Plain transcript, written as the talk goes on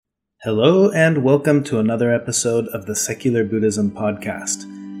Hello and welcome to another episode of the Secular Buddhism Podcast.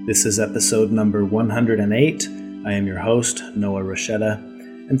 This is episode number 108. I am your host, Noah Rochetta,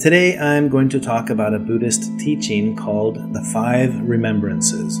 and today I'm going to talk about a Buddhist teaching called the Five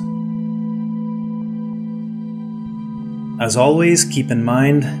Remembrances. As always, keep in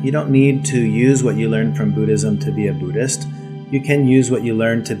mind, you don't need to use what you learned from Buddhism to be a Buddhist. You can use what you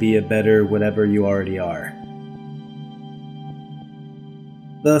learned to be a better whatever you already are.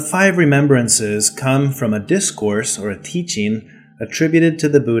 The Five Remembrances come from a discourse or a teaching attributed to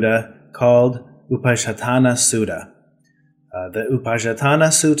the Buddha called Upajjhatthana Sutta. The Upajjhatthana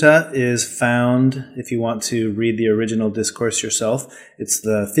Sutta is found, if you want to read the original discourse yourself, it's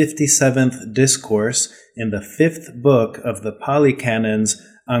the 57th discourse in the 5th book of the Pali Canon's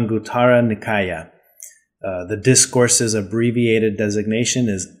Anguttara Nikaya. The discourse's abbreviated designation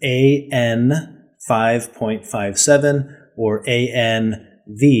is AN 5.57 or AN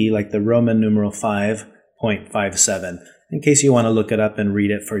V, like the Roman numeral 5.57, in case you want to look it up and read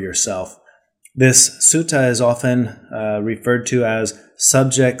it for yourself. This sutta is often referred to as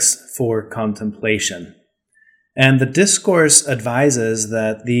subjects for contemplation. And the discourse advises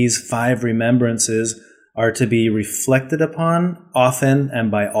that these five remembrances are to be reflected upon often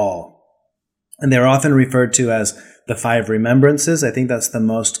and by all. And they're often referred to as the five remembrances. I think that's the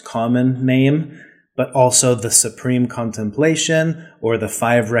most common name, but also the Supreme Contemplation or the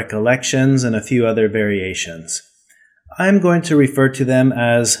Five Recollections and a few other variations. I'm going to refer to them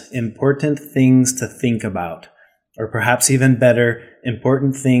as important things to think about, or perhaps even better,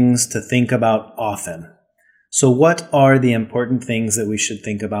 important things to think about often. So what are the important things that we should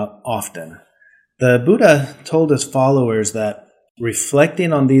think about often? The Buddha told his followers that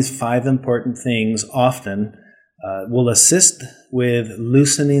reflecting on these five important things often will assist with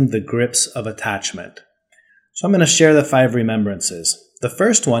loosening the grips of attachment. So I'm going to share the five remembrances. The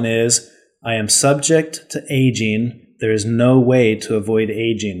first one is, I am subject to aging. There is no way to avoid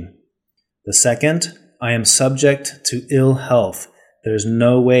aging. The second, I am subject to ill health. There is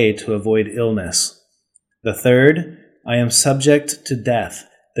no way to avoid illness. The third, I am subject to death.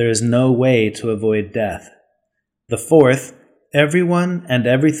 There is no way to avoid death. The fourth, everyone and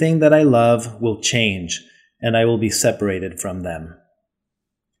everything that I love will change, and I will be separated from them.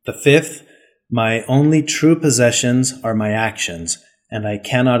 The fifth, my only true possessions are my actions, and I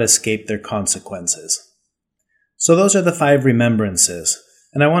cannot escape their consequences. So those are the five remembrances,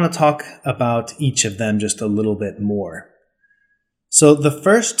 and I want to talk about each of them just a little bit more. So the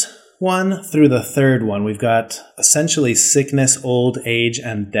first one through the third one, we've got essentially sickness, old age,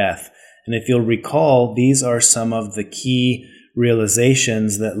 and death. And if you'll recall, these are some of the key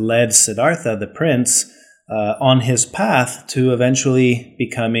realizations that led Siddhartha, the prince, on his path to eventually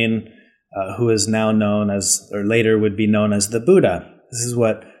becoming who is now known as, or later would be known as, the Buddha. This is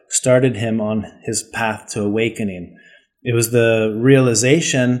what started him on his path to awakening. It was the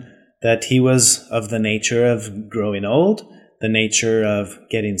realization that he was of the nature of growing old, the nature of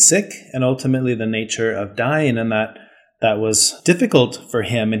getting sick, and ultimately the nature of dying, and that was difficult for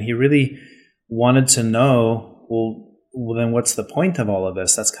him, and he really wanted to know, well, then what's the point of all of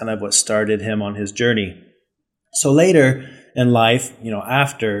this? That's kind of what started him on his journey. So later in life,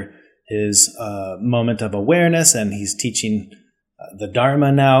 after his moment of awareness, and he's teaching the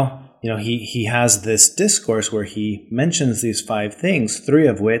Dharma now, he has this discourse where he mentions these five things, three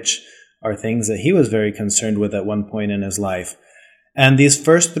of which are things that he was very concerned with at one point in his life. And these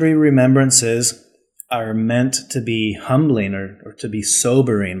first three remembrances are meant to be humbling or to be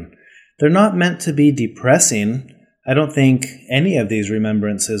sobering. They're not meant to be depressing. I don't think any of these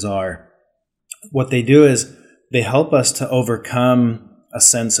remembrances are. What they do is they help us to overcome a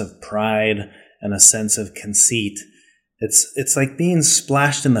sense of pride and a sense of conceit. It's like being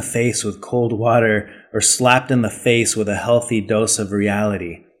splashed in the face with cold water or slapped in the face with a healthy dose of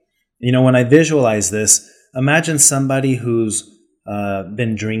reality. When I visualize this, imagine somebody who's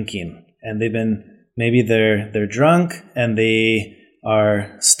been drinking, and maybe they're drunk and they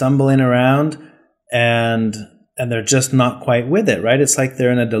are stumbling around and they're just not quite with it, right? It's like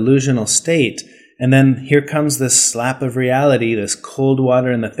they're in a delusional state. And then here comes this slap of reality, this cold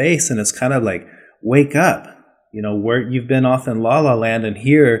water in the face, and it's kind of like, wake up. Where you've been off in La La Land, and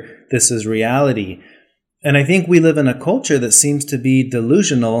here, this is reality. And I think we live in a culture that seems to be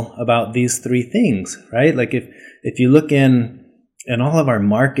delusional about these three things, right? Like if you look in all of our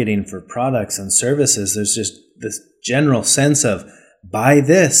marketing for products and services, there's just this general sense of, buy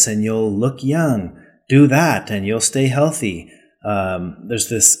this and you'll look young, do that and you'll stay healthy. There's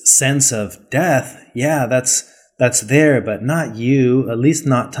this sense of death. Yeah, that's there, but not you, at least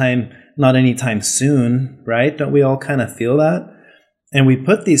not anytime soon, right? Don't we all kind of feel that? And we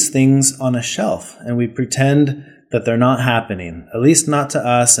put these things on a shelf and we pretend that they're not happening, at least not to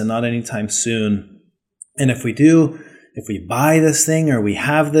us and not anytime soon. And if we do, if we buy this thing or we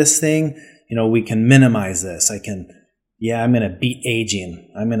have this thing, we can minimize this. I'm going to beat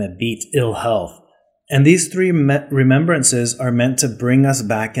aging. I'm going to beat ill health. And these three remembrances are meant to bring us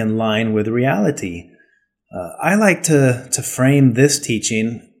back in line with reality. I like to frame this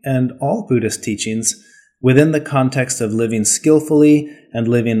teaching and all Buddhist teachings within the context of living skillfully and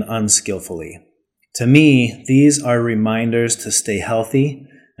living unskillfully. To me, these are reminders to stay healthy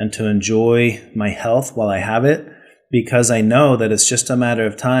and to enjoy my health while I have it, because I know that it's just a matter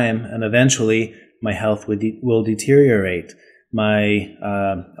of time and eventually my health will deteriorate.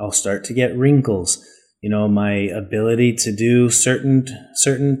 I'll start to get wrinkles. My ability to do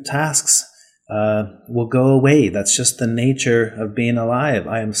certain tasks will go away. That's just the nature of being alive.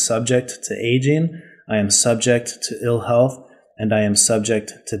 I am subject to aging, I am subject to ill health, and I am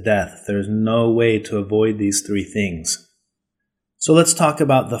subject to death. There's no way to avoid these three things. So let's talk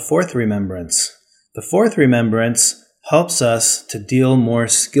about the fourth remembrance. The fourth remembrance helps us to deal more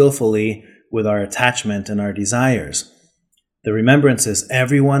skillfully with our attachment and our desires. The remembrance is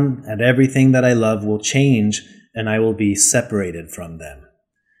everyone and everything that I love will change, and I will be separated from them.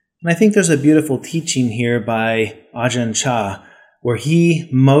 And I think there's a beautiful teaching here by Ajahn Chah, where he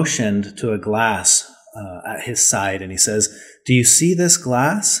motioned to a glass at his side, and he says, "Do you see this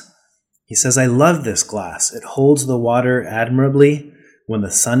glass?" He says, "I love this glass. It holds the water admirably. When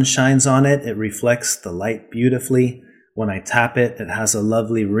the sun shines on it, it reflects the light beautifully. When I tap it, it has a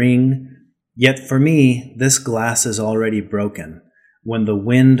lovely ring. Yet for me, this glass is already broken. When the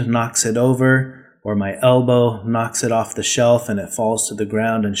wind knocks it over, or my elbow knocks it off the shelf and it falls to the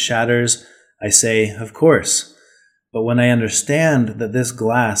ground and shatters, I say, of course. But when I understand that this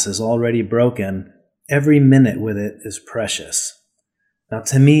glass is already broken, every minute with it is precious." Now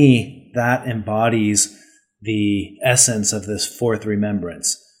to me, that embodies the essence of this fourth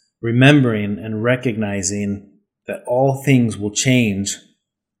remembrance, remembering and recognizing that all things will change.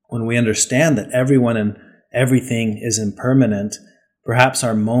 When we understand that everyone and everything is impermanent, perhaps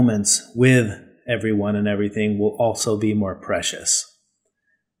our moments with everyone and everything will also be more precious.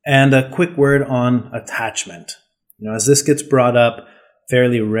 And a quick word on attachment. As this gets brought up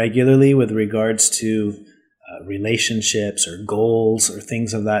fairly regularly with regards to relationships or goals or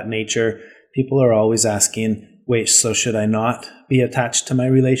things of that nature, people are always asking, wait, so should I not be attached to my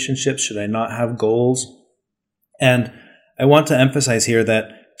relationships? Should I not have goals? And I want to emphasize here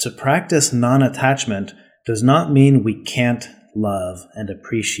that to practice non-attachment does not mean we can't love and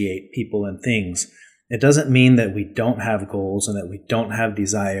appreciate people and things. It doesn't mean that we don't have goals and that we don't have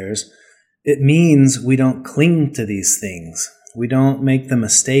desires. It means we don't cling to these things. We don't make the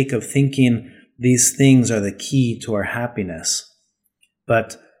mistake of thinking these things are the key to our happiness.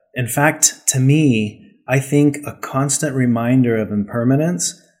 But in fact, to me, I think a constant reminder of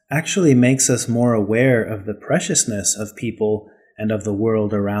impermanence actually makes us more aware of the preciousness of people and of the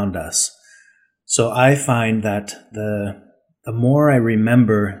world around us. So I find that the more I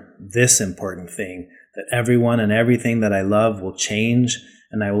remember this important thing, that everyone and everything that I love will change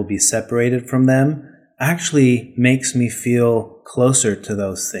and I will be separated from them, actually makes me feel closer to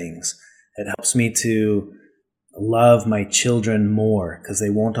those things. It helps me to love my children more because they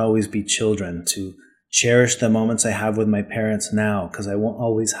won't always be children, to cherish the moments I have with my parents now because I won't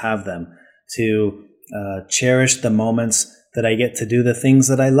always have them, to cherish the moments that I get to do the things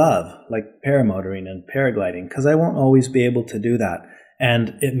that I love, like paramotoring and paragliding, because I won't always be able to do that.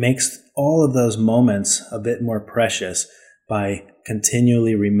 And it makes all of those moments a bit more precious by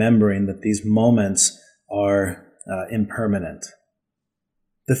continually remembering that these moments are impermanent.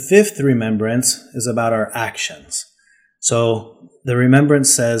 The fifth remembrance is about our actions. So the remembrance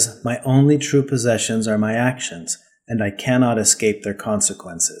says, "My only true possessions are my actions, and I cannot escape their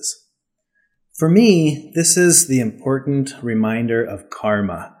consequences." For me, this is the important reminder of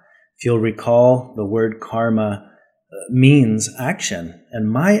karma. If you'll recall, the word karma means action, and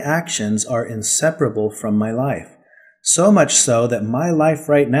my actions are inseparable from my life. So much so that my life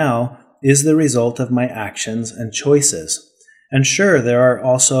right now is the result of my actions and choices. And sure, there are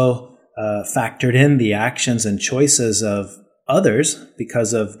also factored in the actions and choices of others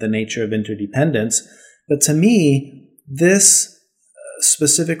because of the nature of interdependence. But to me, this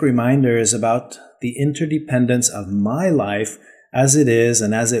specific reminder is about the interdependence of my life as it is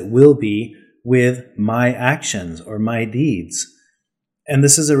and as it will be with my actions or my deeds. And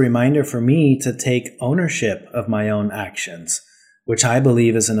this is a reminder for me to take ownership of my own actions, which I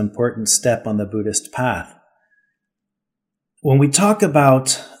believe is an important step on the Buddhist path. When we talk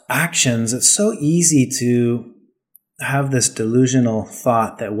about actions, it's so easy to have this delusional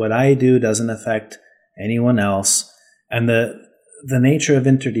thought that what I do doesn't affect anyone else. And the nature of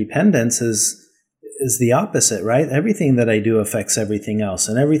interdependence is the opposite, right? Everything that I do affects everything else,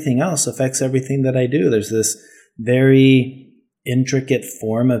 and everything else affects everything that I do. There's this very intricate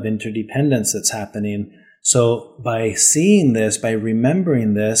form of interdependence that's happening. So by seeing this, by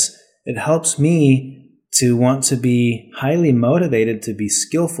remembering this, it helps me to want to be highly motivated to be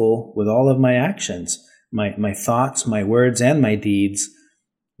skillful with all of my actions, my thoughts, my words, and my deeds,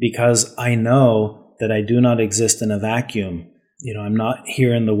 because I know that I do not exist in a vacuum. I'm not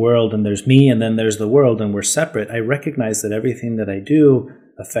here in the world and there's me and then there's the world and we're separate. I recognize that everything that I do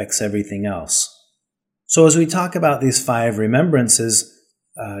affects everything else. So as we talk about these 5 remembrances,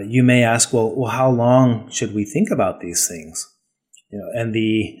 you may ask, well, how long should we think about these things? And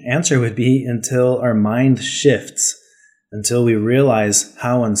the answer would be until our mind shifts, until we realize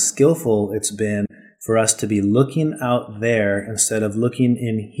how unskillful it's been for us to be looking out there instead of looking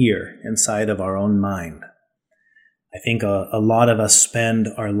in here, inside of our own mind. I think a lot of us spend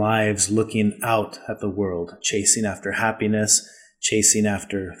our lives looking out at the world, chasing after happiness, chasing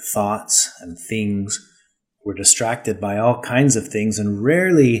after thoughts and things. We're distracted by all kinds of things, and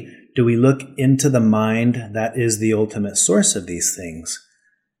rarely do we look into the mind that is the ultimate source of these things.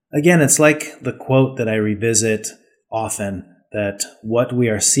 Again, it's like the quote that I revisit often, that what we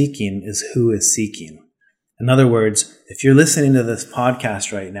are seeking is who is seeking. In other words, if you're listening to this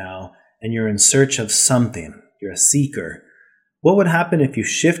podcast right now and you're in search of something, you're a seeker, what would happen if you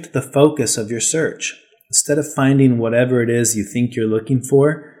shift the focus of your search? Instead of finding whatever it is you think you're looking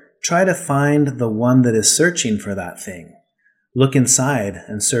for, try to find the one that is searching for that thing. Look inside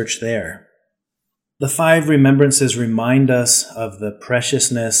and search there. The 5 remembrances remind us of the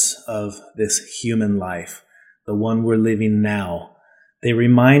preciousness of this human life, the one we're living now. They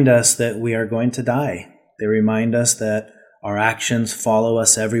remind us that we are going to die. They remind us that our actions follow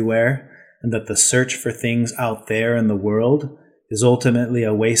us everywhere, and that the search for things out there in the world is ultimately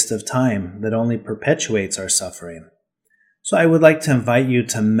a waste of time that only perpetuates our suffering. So I would like to invite you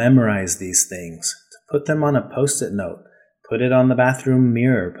to memorize these things, to put them on a post-it note, put it on the bathroom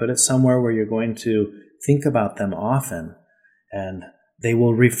mirror, put it somewhere where you're going to think about them often, and they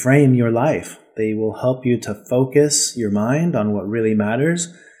will reframe your life. They will help you to focus your mind on what really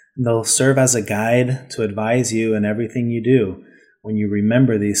matters, and they'll serve as a guide to advise you in everything you do when you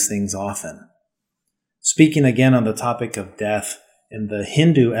remember these things often. Speaking again on the topic of death, in the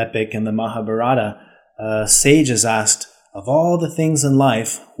Hindu epic in the Mahabharata, a sage is asked, of all the things in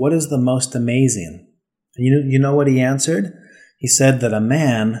life, what is the most amazing? And you know what he answered? He said that a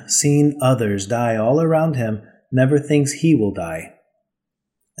man, seeing others die all around him, never thinks he will die.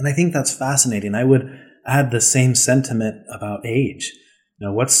 And I think that's fascinating. I would add the same sentiment about age.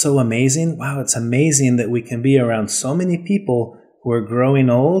 What's so amazing? Wow, it's amazing that we can be around so many people who are growing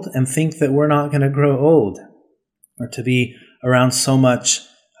old and think that we're not going to grow old, or to be around so much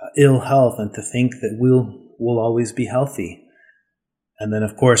ill health and to think that we'll always be healthy. And then,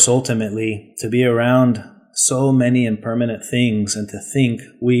 of course, ultimately, to be around so many impermanent things and to think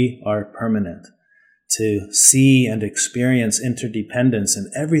we are permanent, to see and experience interdependence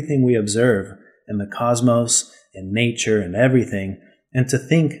in everything we observe in the cosmos, in nature, and everything, and to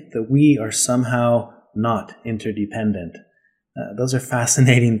think that we are somehow not interdependent. Those are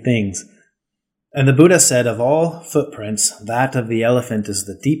fascinating things. And the Buddha said, of all footprints, that of the elephant is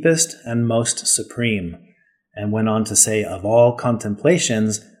the deepest and most supreme, and went on to say, of all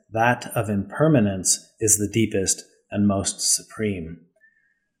contemplations, that of impermanence is the deepest and most supreme.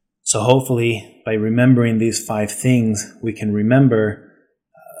 So hopefully, by remembering these 5 things, we can remember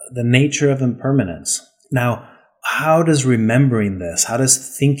the nature of impermanence. Now, how does remembering this, how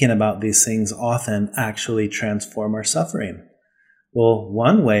does thinking about these things often actually transform our suffering? Well,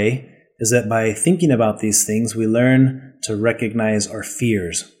 one way is that by thinking about these things, we learn to recognize our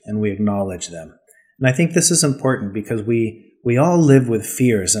fears and we acknowledge them. And I think this is important because we all live with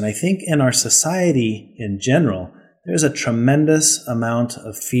fears. And I think in our society in general, there's a tremendous amount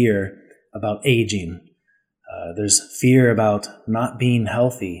of fear about aging. There's fear about not being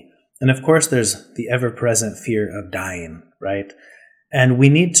healthy. And of course, there's the ever-present fear of dying, right? And we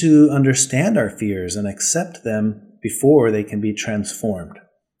need to understand our fears and accept them before they can be transformed.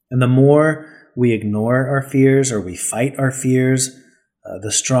 And the more we ignore our fears or we fight our fears,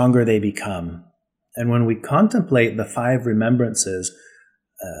 the stronger they become. And when we contemplate the 5 remembrances,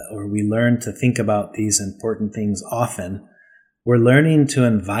 or we learn to think about these important things often, we're learning to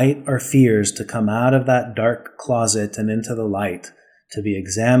invite our fears to come out of that dark closet and into the light, to be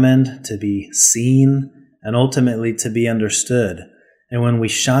examined, to be seen, and ultimately to be understood. And when we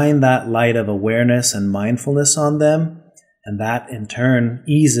shine that light of awareness and mindfulness on them, and that in turn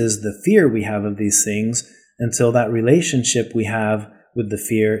eases the fear we have of these things until that relationship we have with the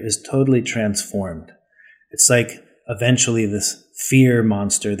fear is totally transformed. It's like eventually this fear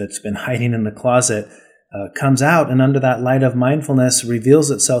monster that's been hiding in the closet comes out, and under that light of mindfulness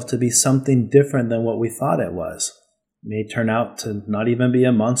reveals itself to be something different than what we thought it was. It may turn out to not even be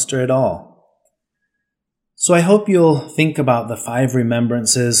a monster at all. So I hope you'll think about the 5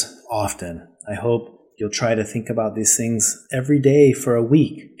 remembrances often. I hope you'll try to think about these things every day for a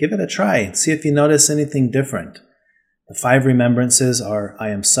week. Give it a try. See if you notice anything different. The 5 remembrances are: I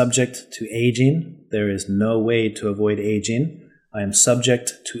am subject to aging. There is no way to avoid aging. I am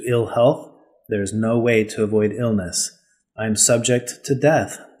subject to ill health. There is no way to avoid illness. I am subject to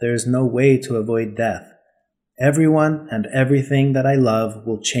death. There is no way to avoid death. Everyone and everything that I love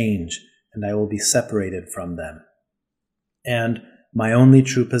will change, and I will be separated from them. And my only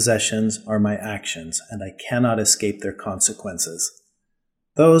true possessions are my actions, and I cannot escape their consequences.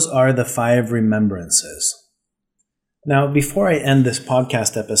 Those are the 5 remembrances. Now, before I end this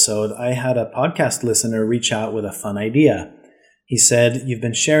podcast episode, I had a podcast listener reach out with a fun idea. He said, "You've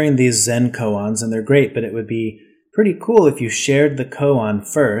been sharing these Zen koans, and they're great, but it would be pretty cool if you shared the koan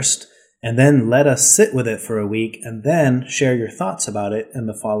first, and then let us sit with it for a week, and then share your thoughts about it in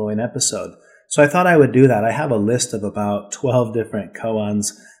the following episode." So I thought I would do that. I have a list of about 12 different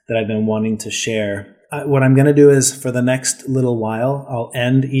koans that I've been wanting to share. What I'm going to do is, for the next little while, I'll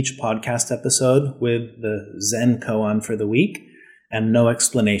end each podcast episode with the Zen koan for the week and no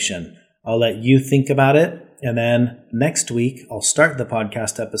explanation. I'll let you think about it, and then next week I'll start the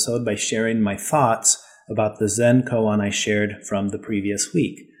podcast episode by sharing my thoughts about the Zen koan I shared from the previous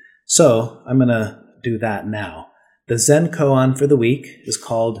week. So I'm going to do that now. The Zen koan for the week is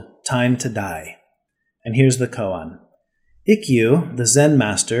called Time to Die. And here's the koan. Ikkyu, the Zen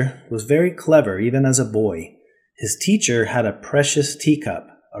master, was very clever even as a boy. His teacher had a precious teacup,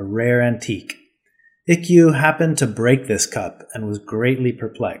 a rare antique. Ikkyu happened to break this cup and was greatly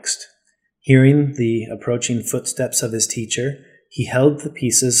perplexed. Hearing the approaching footsteps of his teacher, he held the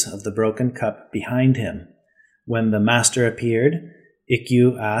pieces of the broken cup behind him. When the master appeared,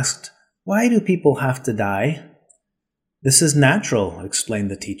 Ikkyu asked, "Why do people have to die?" "This is natural,"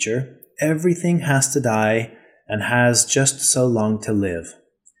 explained the teacher. "Everything has to die and has just so long to live."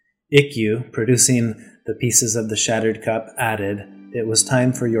 Ikkyu, producing the pieces of the shattered cup, added, "It was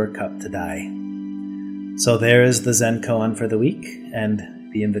time for your cup to die." So there is the Zen koan for the week, and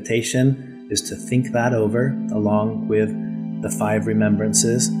the invitation is to think that over along with the 5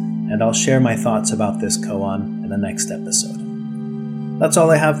 remembrances, and I'll share my thoughts about this koan in the next episode. That's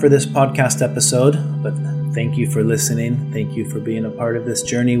all I have for this podcast episode, but thank you for listening. Thank you for being a part of this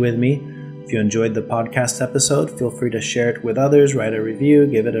journey with me. If you enjoyed the podcast episode, feel free to share it with others, write a review,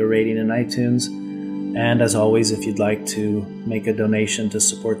 give it a rating in iTunes. And as always, if you'd like to make a donation to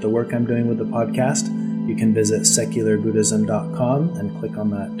support the work I'm doing with the podcast, you can visit secularbuddhism.com and click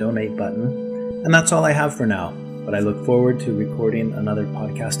on that donate button. And that's all I have for now, but I look forward to recording another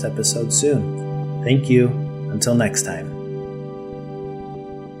podcast episode soon. Thank you. Until next time.